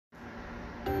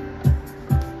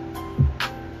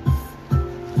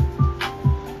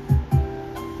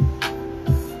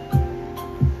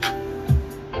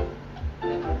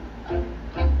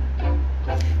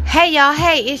Hey y'all,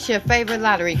 hey, it's your favorite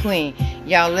lottery queen.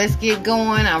 Y'all, let's get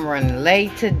going. I'm running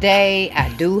late today.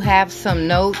 I do have some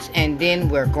notes and then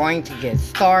we're going to get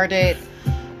started.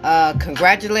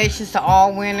 Congratulations to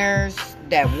all winners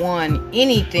that won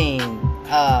anything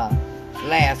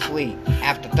last week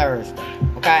after Thursday,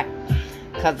 okay?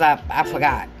 Because I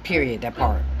forgot, period, that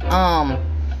part.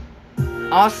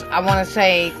 Also, I want to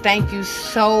say thank you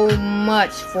so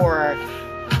much for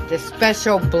the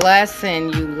special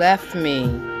blessing you left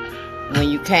me when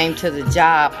you came to the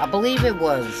job. I believe it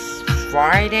was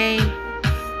Friday.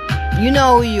 You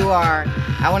know who you are.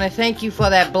 I want to thank you for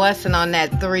that blessing on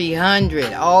that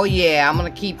 300. Oh yeah, I'm going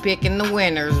to keep picking the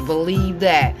winners. Believe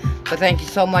that. But thank you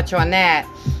so much on that.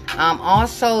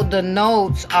 Also, the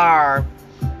notes are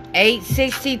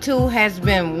 862 has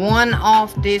been one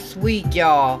off this week,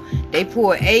 y'all. They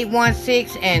pulled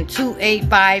 816 and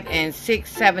 285 and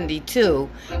 672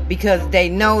 because they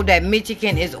know that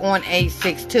Michigan is on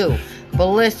 862. But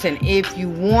listen, if you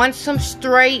want some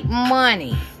straight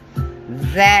money,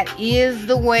 that is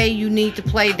the way you need to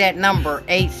play that number,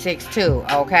 862,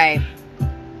 okay?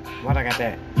 What I got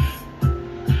that?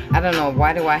 I don't know.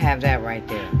 Why do I have that right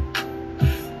there?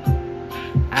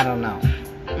 I don't know.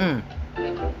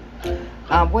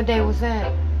 What day was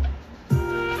that?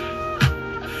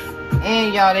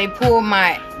 And y'all, they pulled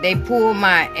my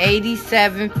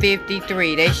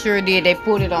 8753. They sure did. They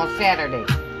pulled it on Saturday.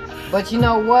 But you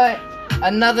know what?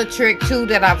 Another trick too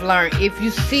that I've learned. If you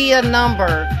see a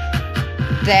number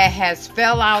that has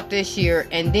fell out this year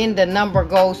and then the number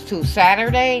goes to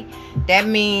Saturday, that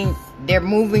means they're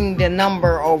moving the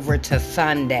number over to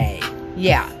Sunday.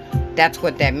 Yeah, that's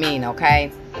what that means,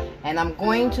 okay? And I'm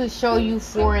going to show you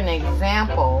for an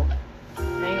example.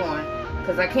 Hang on.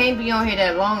 Because I can't be on here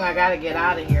that long. I got to get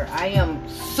out of here. I am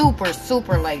super,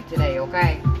 super late today,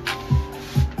 okay?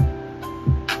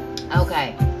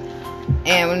 Okay.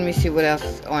 And let me see what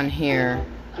else on here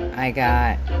I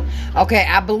got. Okay,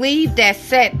 I believe that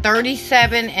set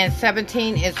 37 and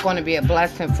 17 is going to be a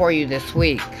blessing for you this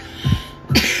week.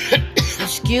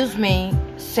 Excuse me.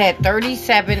 Set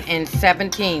 37 and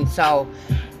 17. So,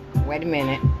 wait a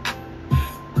minute.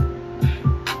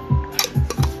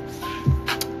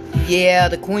 Yeah,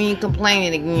 the queen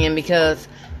complaining again because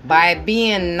by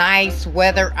being nice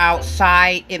weather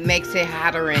outside, it makes it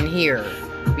hotter in here.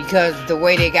 Because the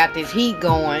way they got this heat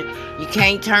going, you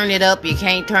can't turn it up, you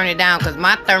can't turn it down. Because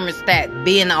my thermostat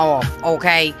been off,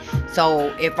 okay?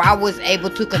 So if I was able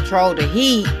to control the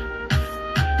heat,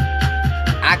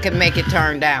 I could make it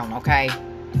turn down, okay?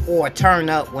 Or turn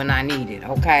up when I need it,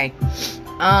 okay?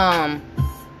 Oh,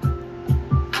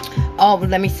 but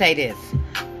let me say this.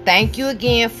 Thank you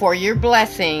again for your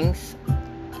blessings.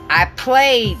 I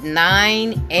played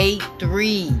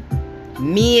 983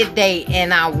 midday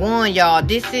and I won, y'all.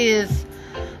 This is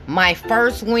my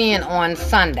first win on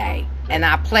Sunday. And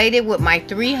I played it with my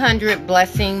 300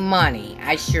 blessing money.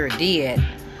 I sure did.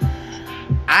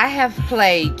 I have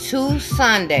played 2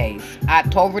 Sundays,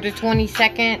 October the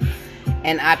 22nd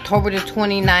and October the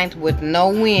 29th with no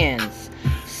wins.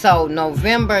 So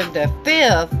November the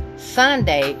 5th,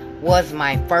 Sunday, was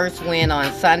my first win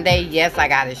on Sunday. Yes, I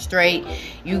got it straight.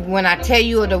 When I tell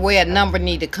you the way a number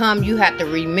need to come, you have to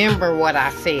remember what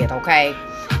I said, okay?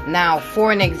 Now,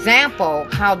 for an example,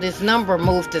 how this number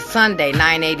moved to Sunday,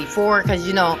 984, because,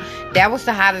 you know, that was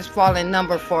the hottest falling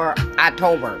number for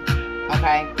October,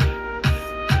 okay?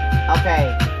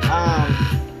 Okay,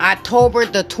 October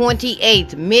the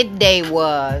 28th, midday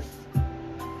was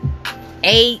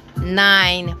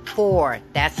 894.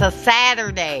 That's a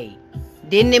Saturday.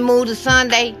 Didn't it move to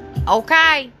Sunday?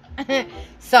 Okay.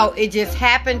 So it just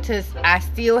happened to, I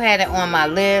still had it on my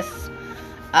list.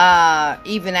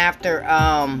 Even after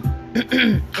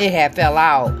it had fell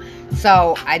out.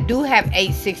 So I do have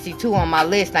 862 on my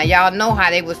list. Now y'all know how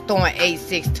they was throwing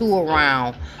 862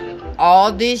 around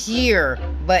all this year.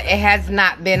 But it has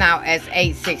not been out as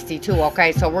 862.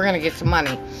 Okay. So we're going to get some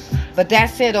money. But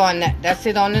that's it on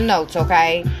the notes.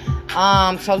 Okay.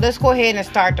 So let's go ahead and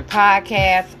start the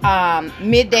podcast.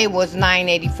 Midday was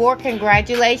 984.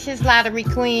 Congratulations, Lottery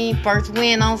Queen. First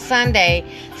win on Sunday.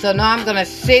 So now I'm going to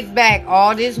sit back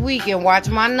all this week and watch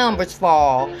my numbers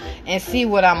fall and see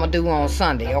what I'm going to do on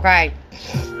Sunday, okay?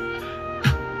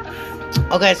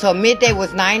 Okay, so midday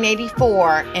was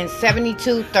 984 and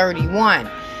 7231.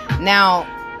 Now,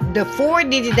 the 4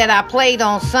 digit that I played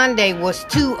on Sunday was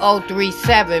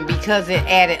 2037 because it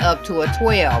added up to a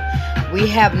 12. We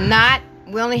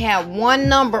only have one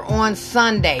number on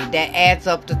Sunday that adds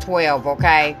up to 12,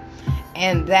 okay?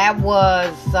 And that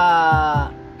was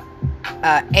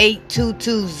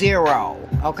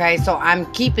 8220, okay? So I'm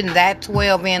keeping that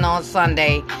 12 in on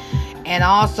Sunday. And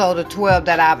also the 12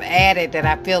 that I've added that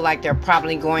I feel like they're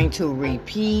probably going to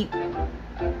repeat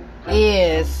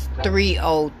is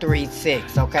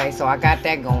 3036. Okay, so I got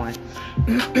that going.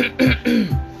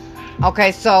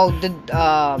 Okay, so the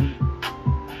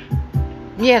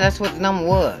yeah, that's what the number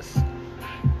was.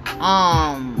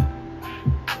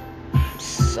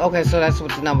 Okay, so that's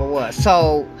what the number was.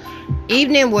 So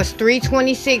evening was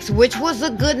 326, which was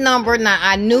a good number. Now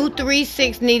I knew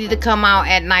 36 needed to come out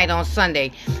at night on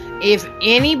Sunday. If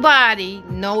anybody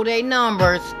know their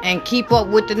numbers and keep up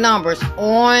with the numbers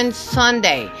on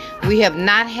Sunday, we have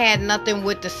not had nothing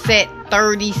with the set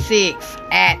 36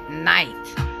 at night.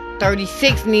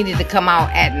 36 needed to come out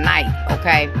at night,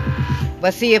 okay?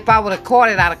 But see, if I would have caught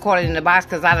it, I'd have caught it in the box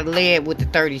because I'd have led with the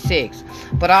 36.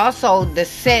 But also the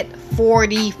set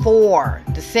 44.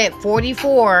 The set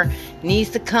 44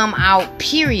 needs to come out,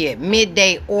 period,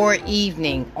 midday or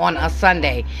evening on a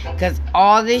Sunday. Because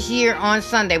all this year on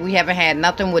Sunday, we haven't had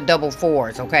nothing with double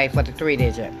fours, okay, for the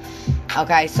 3-digit.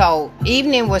 Okay, so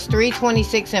evening was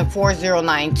 326 and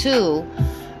 4092.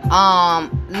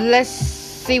 Let's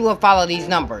see what follow these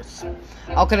numbers.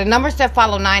 Okay, the numbers that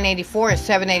follow 984 is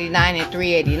 789 and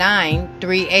 389.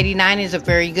 389 is a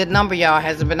very good number, y'all.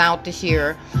 Hasn't been out this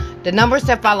year. The numbers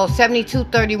that follow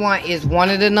 7231 is one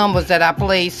of the numbers that I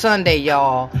played Sunday,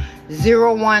 y'all.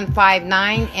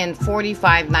 0159 and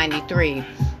 4593.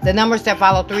 The numbers that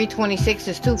follow 326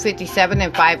 is 257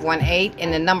 and 518.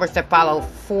 And the numbers that follow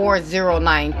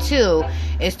 4092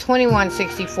 is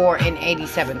 2164 and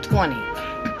 8720.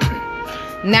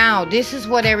 Now, this is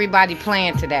what everybody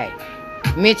playing today.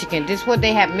 Michigan. This is what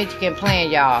they have Michigan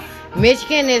playing, y'all.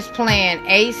 Michigan is playing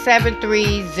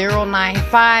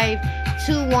 873-095,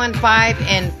 215,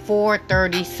 and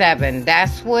 437.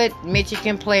 That's what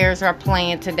Michigan players are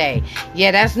playing today.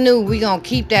 Yeah, that's new. We're going to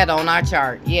keep that on our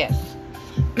chart. Yes.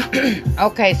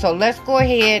 Okay, so let's go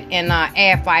ahead and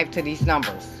add 5 to these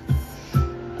numbers.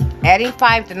 Adding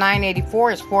 5 to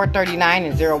 984 is 439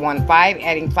 and 015.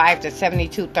 Adding 5 to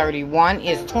 7231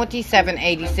 is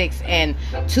 2786 and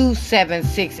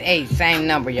 2768. Same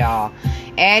number, y'all.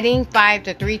 Adding 5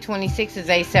 to 326 is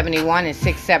 871 and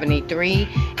 673.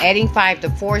 Adding 5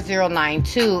 to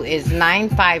 4092 is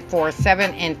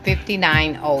 9547 and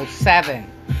 5907.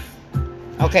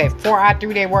 Okay, 4-hour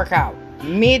 3-day workout.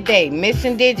 Midday,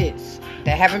 missing digits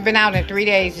that haven't been out in 3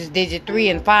 days is digit 3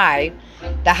 and 5.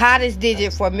 The hottest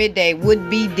digit for midday would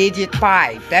be digit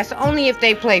 5. That's only if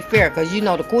they play fair, because you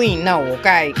know the queen know,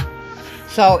 okay?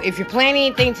 So if you're playing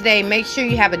anything today, make sure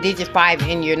you have a digit 5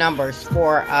 in your numbers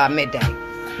for midday.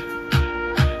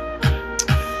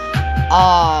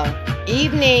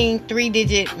 Evening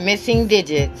 3-digit missing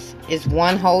digits is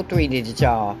one whole 3-digit,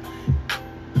 y'all.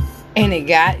 And it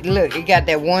got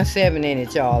that 17 in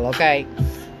it, y'all, okay?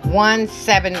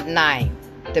 179.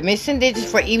 The missing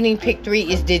digits for evening pick 3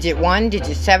 is digit 1,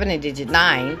 digit 7, and digit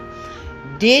 9.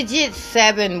 Digit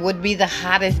 7 would be the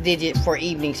hottest digit for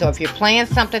evening. So if you're playing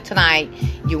something tonight,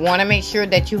 you want to make sure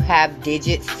that you have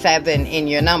digit 7 in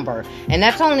your number. And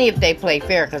that's only if they play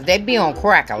fair, because they be on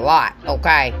crack a lot,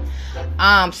 okay?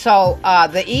 So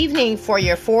the evening for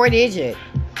your 4-digit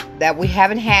that we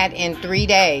haven't had in 3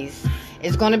 days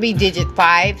is going to be digit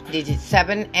 5, digit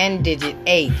 7, and digit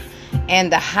 8.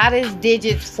 And the hottest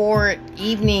digits for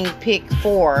evening pick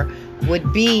 4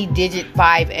 would be digit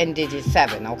 5 and digit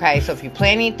 7, okay? So if you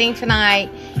plan anything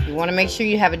tonight, you want to make sure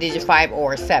you have a digit 5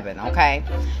 or 7, okay?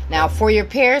 Now, for your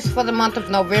pairs for the month of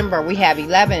November, we have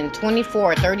 11,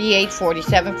 24, 38,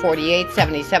 47, 48,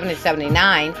 77, and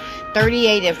 79.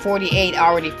 38 and 48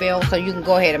 already filled, so you can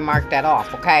go ahead and mark that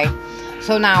off, okay?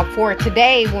 So now, for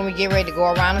today, when we get ready to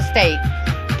go around the state,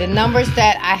 the numbers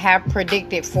that I have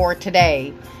predicted for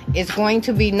today is going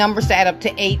to be numbers that add up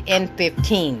to 8 and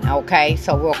 15, okay?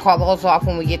 So we'll call those off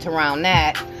when we get to around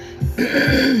that.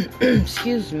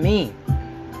 Excuse me.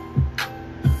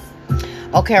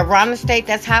 Okay, around the state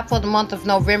that's hot for the month of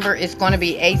November is going to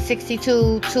be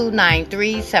 862,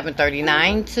 293,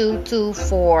 739,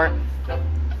 224,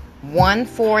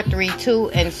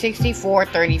 1432, and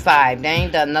 6435. They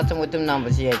ain't done nothing with them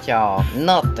numbers yet, y'all.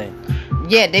 Nothing.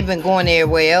 Yeah, they've been going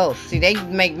everywhere else. See, they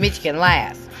make Michigan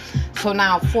last. So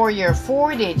now for your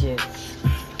 4 digits,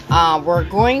 we're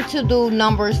going to do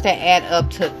numbers that add up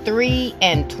to 3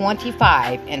 and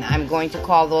 25, and I'm going to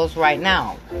call those right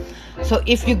now. So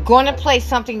if you're going to play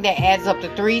something that adds up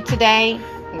to 3 today,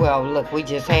 well, look, we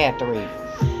just had 3.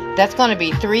 That's going to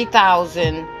be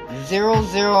 3,000,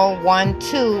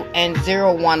 0012, and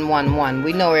 0111.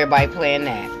 We know everybody playing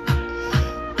that.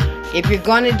 If you're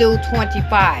going to do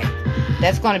 25,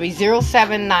 that's going to be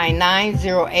 0799,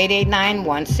 0889,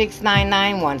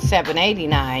 1699,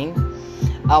 1789.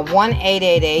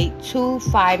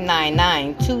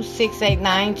 1-888-2599,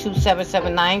 2689,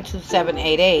 2779,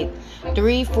 2788,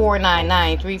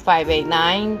 3499,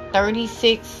 3589,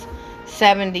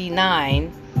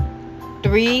 3679,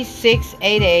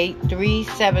 3688,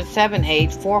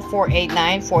 3778,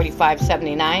 4489,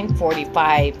 4579,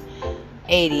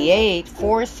 4588,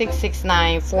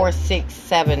 4669,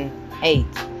 4678,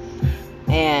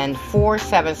 and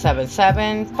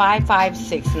 4777,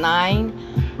 5569,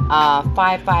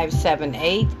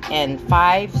 5578, and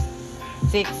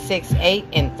 5668,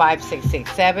 and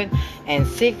 5667, and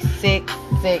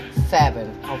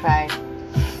 6667. Okay,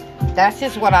 that's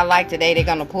just what I like today. They're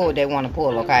gonna pull what they want to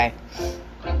pull. Okay,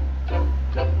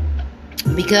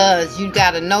 because you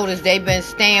got to notice they've been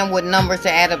staying with numbers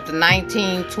that add up to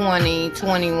 19, 20,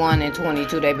 21, and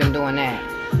 22. They've been doing that.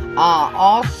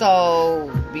 Also,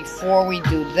 before we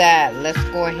do that, let's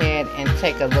go ahead and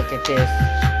take a look at this.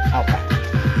 Okay.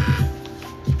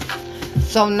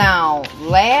 So now,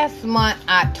 last month,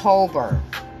 October,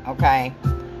 okay,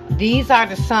 these are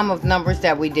the sum of numbers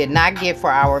that we did not get for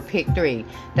our pick 3.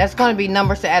 That's going to be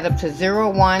numbers that add up to 0,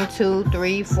 1, 2,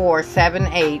 3, 4, 7,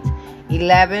 8,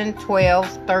 11,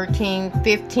 12, 13,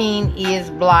 15 is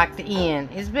blocked in.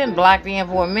 It's been blocked in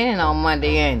for a minute on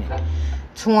Monday, ain't it?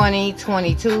 20,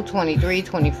 22, 23,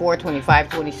 24, 25,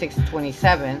 26, and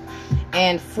 27.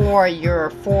 And for your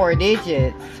 4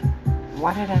 digits,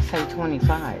 why did I say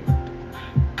 25?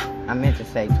 I meant to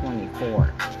say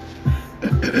 24.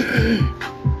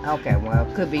 Okay, well,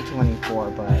 it could be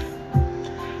 24, but...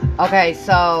 Okay,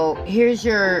 so here's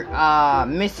your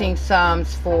missing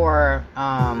sums for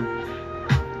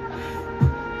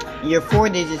your 4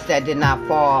 digits that did not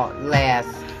fall last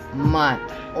month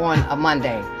on a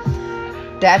Monday.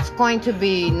 That's going to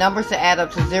be numbers that add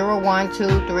up to 0, 1,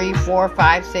 2, 3, 4,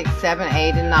 5, 6, 7,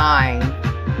 8, and 9.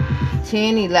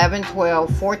 10, 11,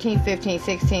 12, 14, 15,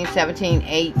 16, 17,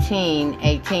 18.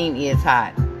 18 is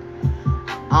hot.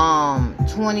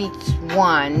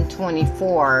 21,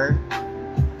 24,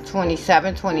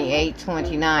 27, 28,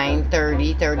 29,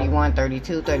 30, 31,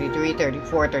 32, 33,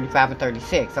 34, 35, and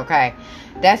 36. Okay,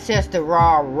 that's just the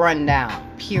raw rundown,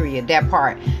 period, that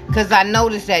part. Because I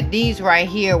noticed that these right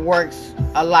here works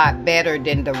a lot better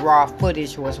than the raw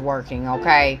footage was working.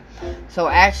 Okay, so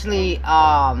actually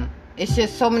it's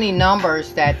just so many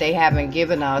numbers that they haven't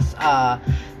given us.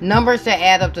 Numbers that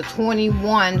add up to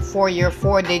 21 for your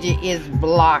 4 digit is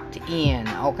blocked in,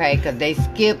 okay, because they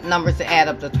skip numbers that add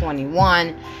up to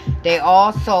 21. They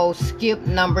also skip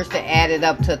numbers that added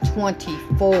up to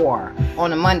 24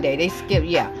 on a Monday. They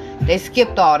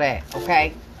skipped all that,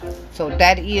 okay. So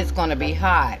that is going to be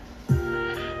hot,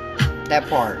 that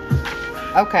part.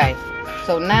 Okay,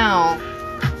 so now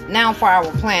for our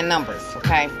planned numbers,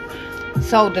 okay.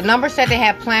 So the numbers that they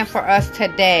have planned for us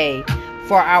today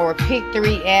for our pick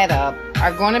 3 add up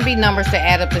are going to be numbers that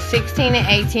add up to 16 and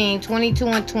 18, 22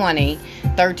 and 20,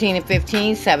 13 and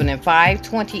 15, 7 and 5,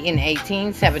 20 and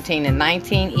 18, 17 and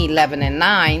 19, 11 and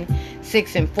 9,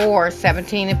 6 and 4,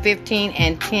 17 and 15,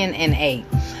 and 10 and 8.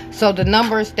 So the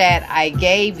numbers that I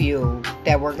gave you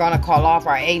that we're going to call off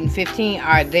are 8 and 15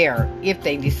 are there if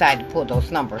they decide to pull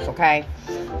those numbers, okay?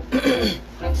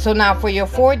 So now for your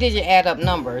 4-digit add up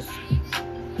numbers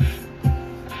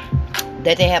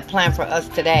that they have planned for us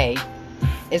today,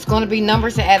 it's going to be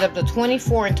numbers that add up to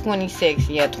 24 and 26.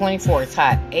 Yeah, 24 is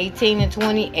hot. 18 and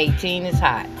 20, 18 is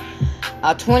hot.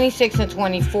 26 and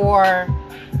 24,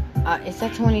 is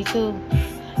that 22?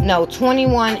 No,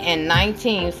 21 and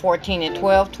 19, 14 and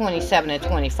 12, 27 and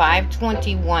 25,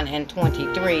 21 and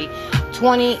 23,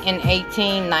 20 and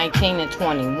 18, 19 and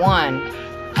 21,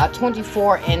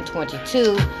 24 and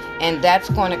 22, and that's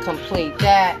going to complete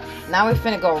that. Now we're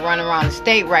finna go run around the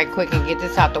state right quick and get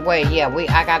this out the way. Yeah,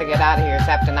 I gotta get out of here. It's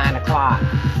after 9 o'clock.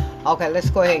 Okay, let's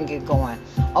go ahead and get going.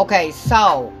 Okay,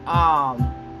 so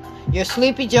your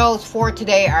Sleepy Joes for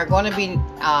today are going to be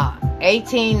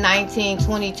 18, 19,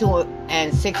 22,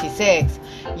 and 66.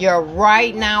 Your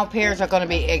right now pairs are going to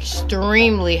be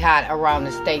extremely hot around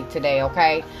the state today,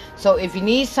 okay? So if you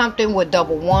need something with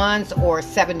double ones or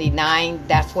 79,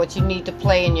 that's what you need to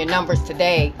play in your numbers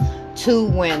today to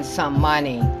win some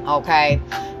money, okay?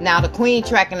 Now the queen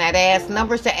tracking that ass,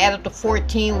 numbers that add up to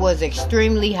 14 was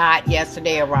extremely hot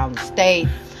yesterday around the state.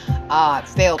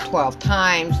 Fell 12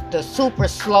 times. The super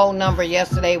slow number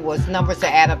yesterday was numbers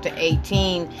that add up to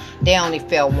 18. They only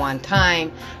fell 1 time.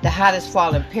 The hottest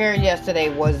falling pair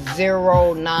yesterday was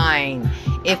 09.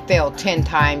 It fell 10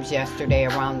 times yesterday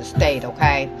around the state,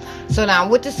 okay? So now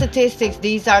with the statistics,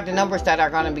 these are the numbers that are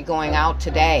going to be going out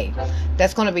today.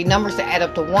 That's going to be numbers that add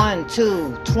up to 1,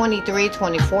 2, 23,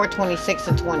 24, 26,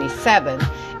 and 27.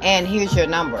 And here's your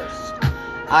numbers.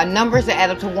 Numbers that add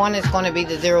up to 1 is going to be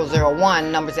the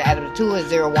 001. Numbers that add up to 2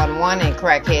 is 011 and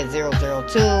crackhead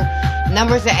 002.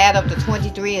 Numbers that add up to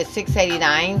 23 is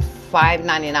 689,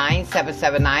 599,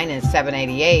 779, and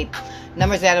 788.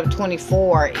 Numbers that add up to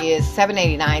 24 is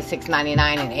 789,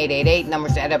 699, and 888.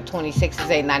 Numbers that add up to 26 is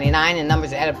 899, and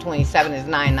numbers that add up to 27 is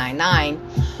 999.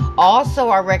 Also,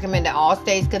 I recommend that all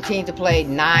states continue to play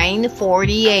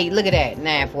 948. Look at that,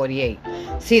 948.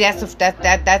 See, that's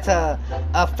a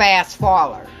fast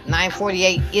faller.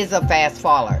 948 is a fast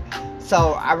faller.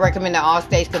 So I recommend that all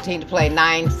states continue to play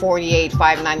 948,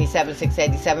 597,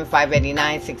 687,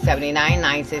 589, 679,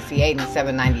 968, and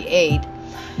 798.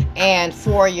 And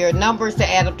for your numbers to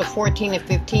add up to 14 and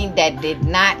 15 that did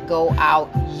not go out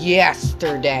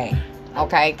yesterday,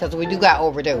 okay, because we do got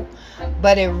overdue,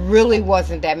 but it really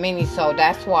wasn't that many, so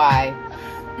that's why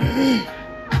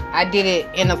I did it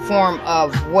in the form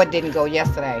of what didn't go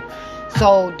yesterday.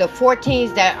 So the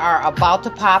 14s that are about to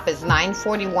pop is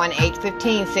 941,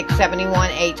 815, 671,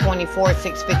 824,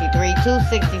 653,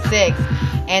 266,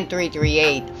 and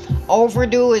 338.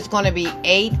 Overdue is going to be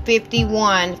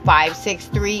 851,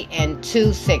 563, and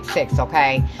 266,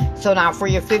 okay? So now for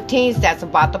your 15s that's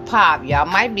about to pop, y'all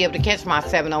might be able to catch my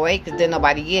 708 because then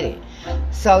nobody get it.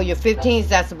 So your 15s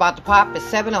that's about to pop is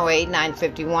 708,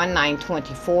 951,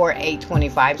 924,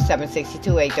 825,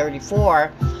 762,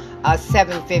 834,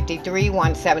 753,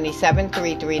 177,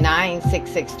 339,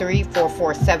 663,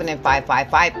 447, and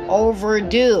 555.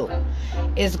 Overdue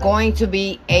is going to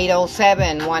be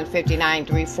 807, 159,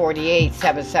 348,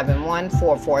 771,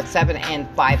 447, and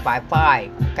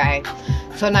 555. Okay,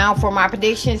 so now for my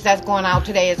predictions that's going out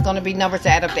today, it's going to be numbers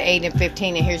that add up to 8 and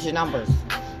 15, and here's your numbers.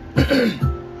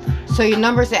 So your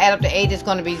numbers that add up to 8 is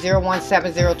going to be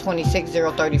 017, 026,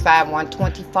 035,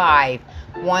 125,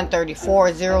 134,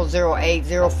 008,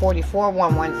 044,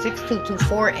 116,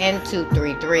 224, and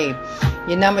 233.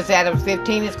 Your numbers that add up to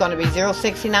 15 is going to be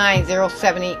 069,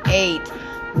 078,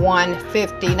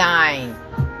 159.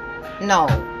 No.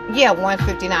 Yeah,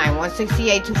 159,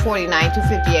 168, 249,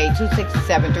 258,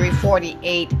 267,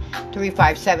 348,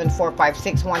 357,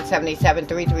 456, 177,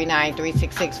 339,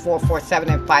 366, 447,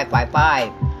 and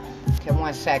 555. Okay,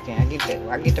 1 second. I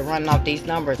get to running off these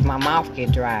numbers. My mouth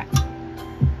get dry.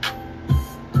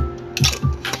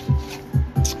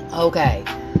 Okay.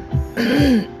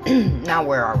 Now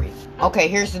where are we? Okay,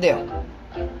 here's the deal.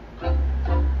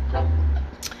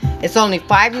 It's only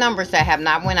 5 numbers that have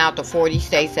not went out to 40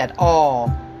 states at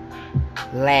all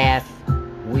last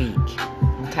week.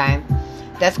 Okay?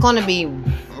 That's going to be,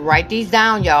 write these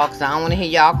down, y'all, because I don't want to hear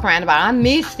y'all crying about, I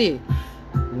missed it.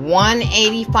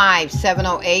 185,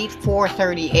 708,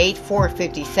 438,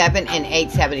 457, and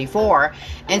 874.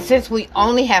 And since we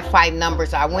only have 5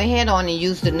 numbers, I went ahead on and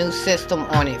used the new system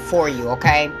on it for you,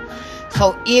 okay?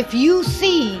 So if you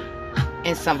see,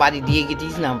 and somebody did get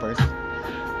these numbers,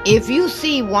 if you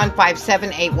see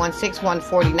 157, 816,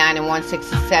 149, and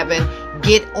 167,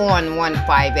 get on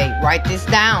 158. Write this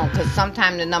down, because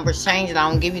sometimes the numbers change and I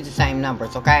don't give you the same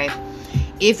numbers, okay?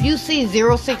 If you see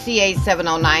 068,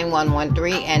 709,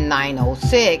 113, and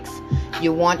 906,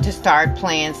 you want to start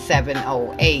playing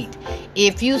 708.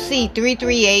 If you see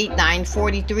 338,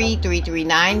 943,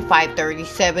 339,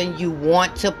 537, you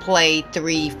want to play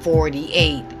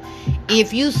 348.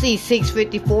 If you see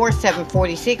 654,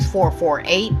 746,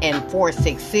 448, and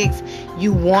 466,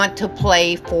 you want to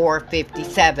play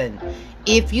 457.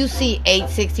 If you see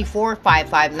 864,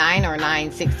 559, or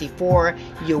 964,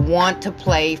 you want to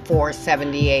play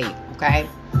 478, okay?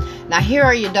 Now, here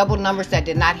are your double numbers that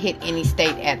did not hit any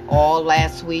state at all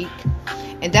last week.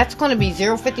 And that's going to be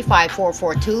 055,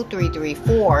 442,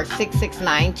 334,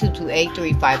 669, 228,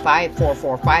 355,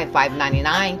 445,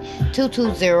 599,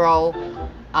 220,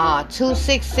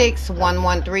 266,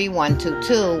 113,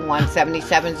 122,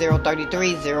 177,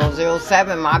 033,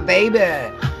 007, my baby.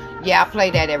 Yeah, I play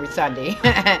that every Sunday.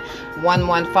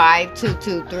 115,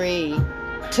 223,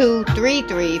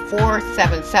 233,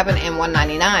 477, and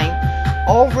 199.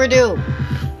 Overdue.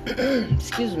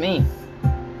 Excuse me.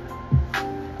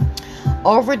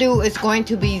 Overdue is going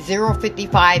to be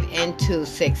 055 and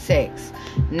 266.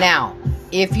 Now,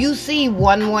 if you see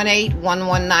 118,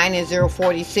 119, and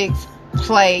 046,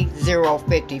 play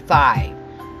 055.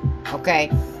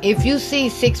 Okay? If you see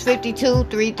 652,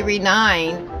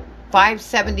 339,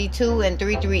 572, and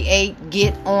 338,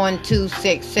 get on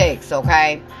 266,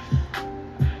 okay?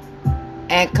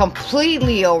 And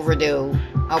completely overdue,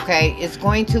 okay, it's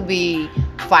going to be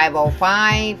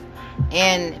 505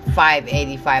 and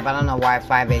 585. I don't know why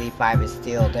 585 is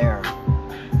still there,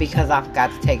 because I forgot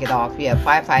to take it off. Yeah,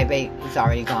 558 is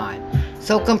already gone.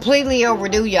 So completely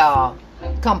overdue, y'all.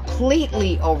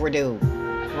 Completely overdue,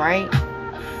 right?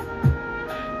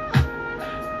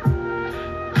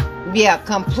 Yeah,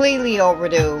 completely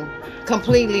overdue.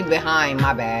 Completely behind,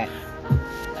 my bad.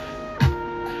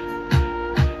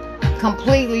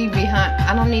 Completely behind.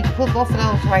 I don't need to put both of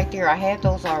those right there. I had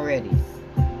those already.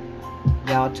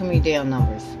 Y'all, too many damn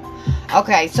numbers.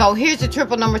 Okay, so here's the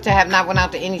triple numbers that have not went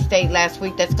out to any state last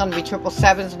week. That's going to be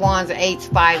 777s, 1s, 8s,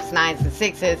 5s, 9s, and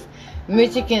 6s.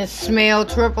 Michigan smell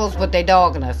triples, but they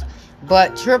dogging us.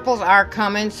 But triples are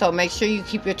coming, so make sure you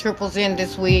keep your triples in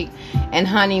this week. And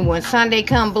honey, when Sunday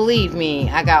come, believe me,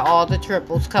 I got all the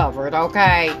triples covered,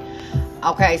 okay?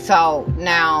 Okay, so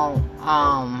now,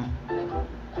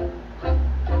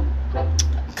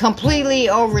 completely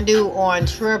overdue on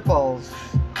triples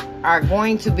are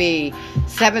going to be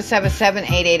 777,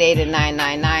 888, and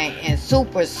 999. And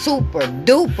super, super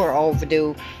duper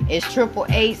overdue is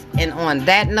 888. And on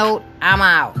that note, I'm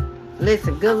out.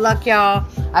 Listen, good luck, y'all.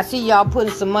 I see y'all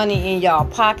putting some money in y'all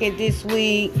pocket this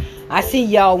week. I see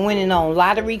y'all winning on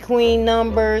Lottery Queen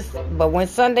numbers. But when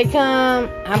Sunday come,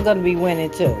 I'm going to be winning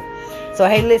too. So,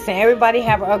 hey, listen, everybody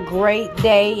have a great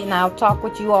day. And I'll talk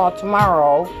with you all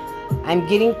tomorrow. I'm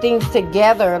getting things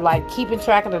together, like keeping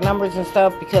track of the numbers and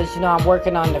stuff, because, you know, I'm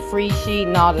working on the free sheet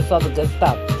and all this other good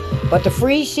stuff. But the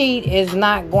free sheet is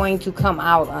not going to come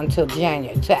out until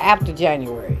after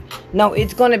January. No,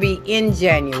 it's going to be in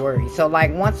January. So,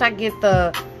 like, once I get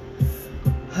the,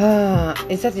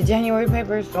 is that the January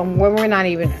papers? When we're not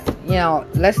even, you know,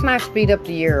 let's not speed up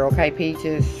the year, okay,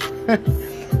 Peaches?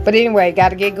 But anyway, got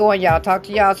to get going, y'all. Talk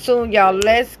to y'all soon, y'all.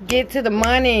 Let's get to the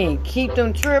money. Keep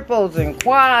them triples and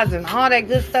quads and all that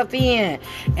good stuff in.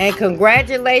 And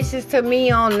congratulations to me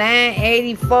on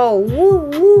 984. Woo,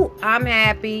 woo. I'm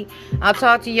happy. I'll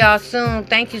talk to y'all soon.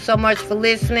 Thank you so much for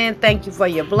listening. Thank you for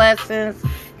your blessings.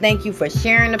 Thank you for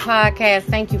sharing the podcast.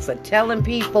 Thank you for telling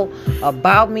people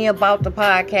about me, about the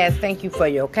podcast. Thank you for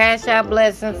your Cash App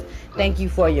blessings. Thank you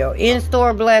for your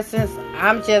in-store blessings.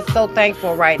 I'm just so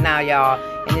thankful right now, y'all.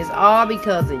 And it's all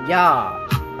because of y'all.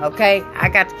 Okay? I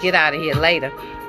got to get out of here later.